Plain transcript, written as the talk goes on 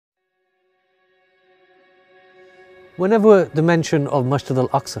Whenever the mention of Majid Al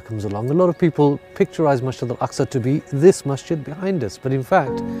Aqsa comes along, a lot of people picturize Majid Al Aqsa to be this masjid behind us. But in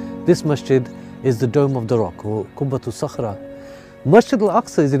fact, this masjid is the Dome of the Rock, or Qubbatu Sakhra. Majid Al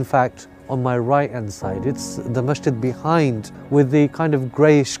Aqsa is in fact on my right hand side. It's the masjid behind with the kind of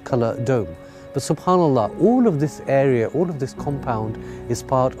greyish colour dome. But subhanAllah, all of this area, all of this compound is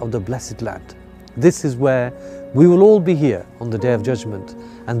part of the blessed land. This is where we will all be here on the Day of Judgment,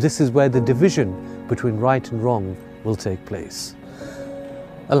 and this is where the division between right and wrong will take place.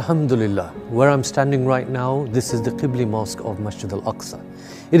 Alhamdulillah, where I'm standing right now, this is the Qibla mosque of Majid Al Aqsa.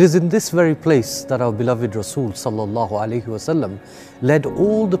 It is in this very place that our beloved Rasul sallallahu alaihi wasallam led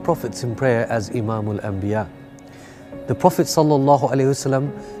all the prophets in prayer as Imamul Anbiya. The Prophet sallallahu alaihi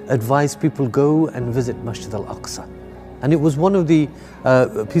wasallam advised people go and visit Majid Al Aqsa. And it was one of the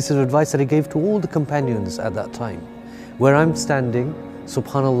pieces of advice that he gave to all the companions at that time. Where I'm standing,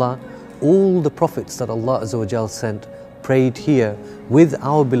 subhanallah, all the prophets that Allah Azza wa Jal sent prayed here with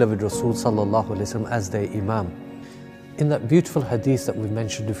our beloved Rasul sallallahu alaihi wasallam as their Imam. In that beautiful hadith that we've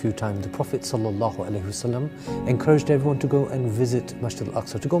mentioned a few times, the Prophet sallallahu alaihi wasallam encouraged everyone to go and visit Majid Al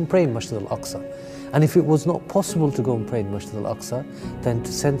Aqsa, to go and pray in Majid Al Aqsa. And if it was not possible to go and pray in Majid Al Aqsa, then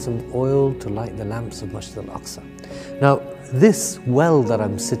to send some oil to light the lamps of Majid Al Aqsa. Now, this well that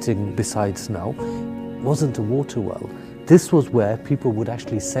I'm sitting beside now wasn't a water well. This was where people would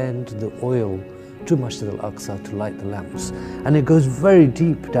actually send the oil to Majid Al Aqsa to light the lamps. And it goes very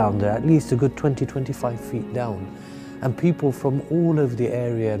deep down there, at least a good 20-25 feet down. And people from all over the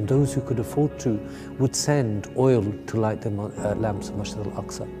area, and those who could afford to, would send oil to light the lamps of Majid Al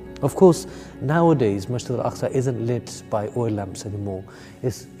Aqsa. Of course, nowadays Majid Al Aqsa isn't lit by oil lamps anymore.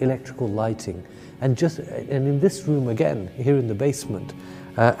 It's electrical lighting. And in this room again, here in the basement,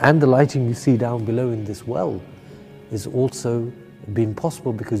 and the lighting you see down below in this well, is also been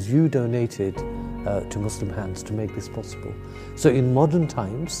possible because you donated to Muslim hands to make this possible. So in modern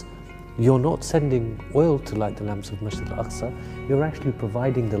times, you're not sending oil to light the lamps of Majid Al Aqsa, you're actually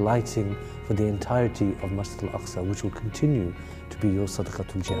providing the lighting for the entirety of Majid Al Aqsa, which will continue to be your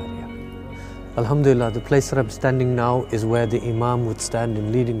Sadaqatul Jariyah. Alhamdulillah, the place that I'm standing now is where the Imam would stand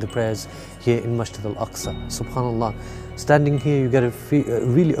in leading the prayers here in Majid Al Aqsa. Subhanallah, standing here you get a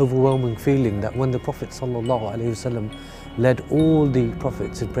really overwhelming feeling that when the Prophet ﷺ led all the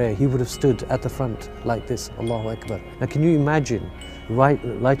prophets in prayer, he would have stood at the front like this, Allahu Akbar. Now can you imagine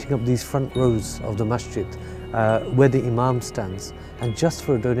lighting up these front rows of the masjid where the Imam stands, and just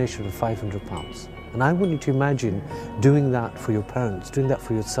for a donation of £500. And I want you to imagine doing that for your parents, doing that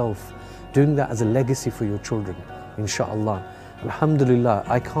for yourself, doing that as a legacy for your children, inshaAllah. Alhamdulillah,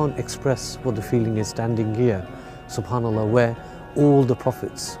 I can't express what the feeling is standing here, subhanAllah, where all the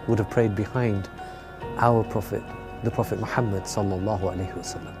prophets would have prayed behind our Prophet, the Prophet Muhammad sallallahu alaihi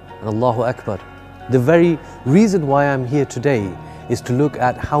wasallam. And Allahu Akbar, the very reason why I'm here today is to look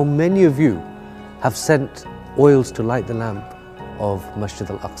at how many of you have sent oils to light the lamp of Majid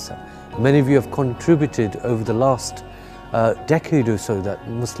Al Aqsa. Many of you have contributed over the last decade or so that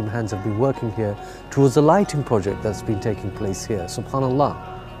Muslim hands have been working here towards a lighting project that's been taking place here, subhanallah.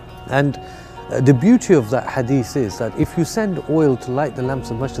 And the beauty of that hadith is that if you send oil to light the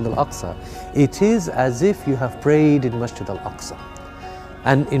lamps of Majid Al Aqsa, it is as if you have prayed in Majid Al Aqsa.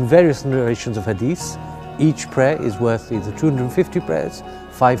 And in various narrations of hadith, each prayer is worth either 250 prayers,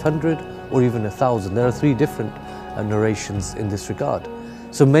 500 or even 1,000. There are 3 different narrations in this regard.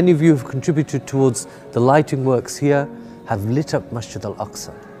 So many of you have contributed towards the lighting works here, have lit up Majid Al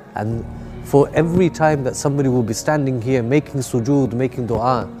Aqsa. And for every time that somebody will be standing here making sujood, making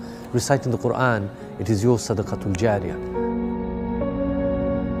dua, reciting the Quran, it is your Sadaqatul Jariyah.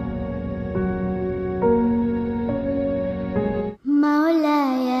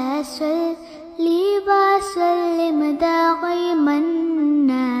 مولاي صلي وسلم دائما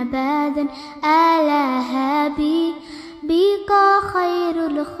أبدا على حبيبك خير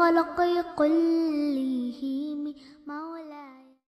الخلق كلهم.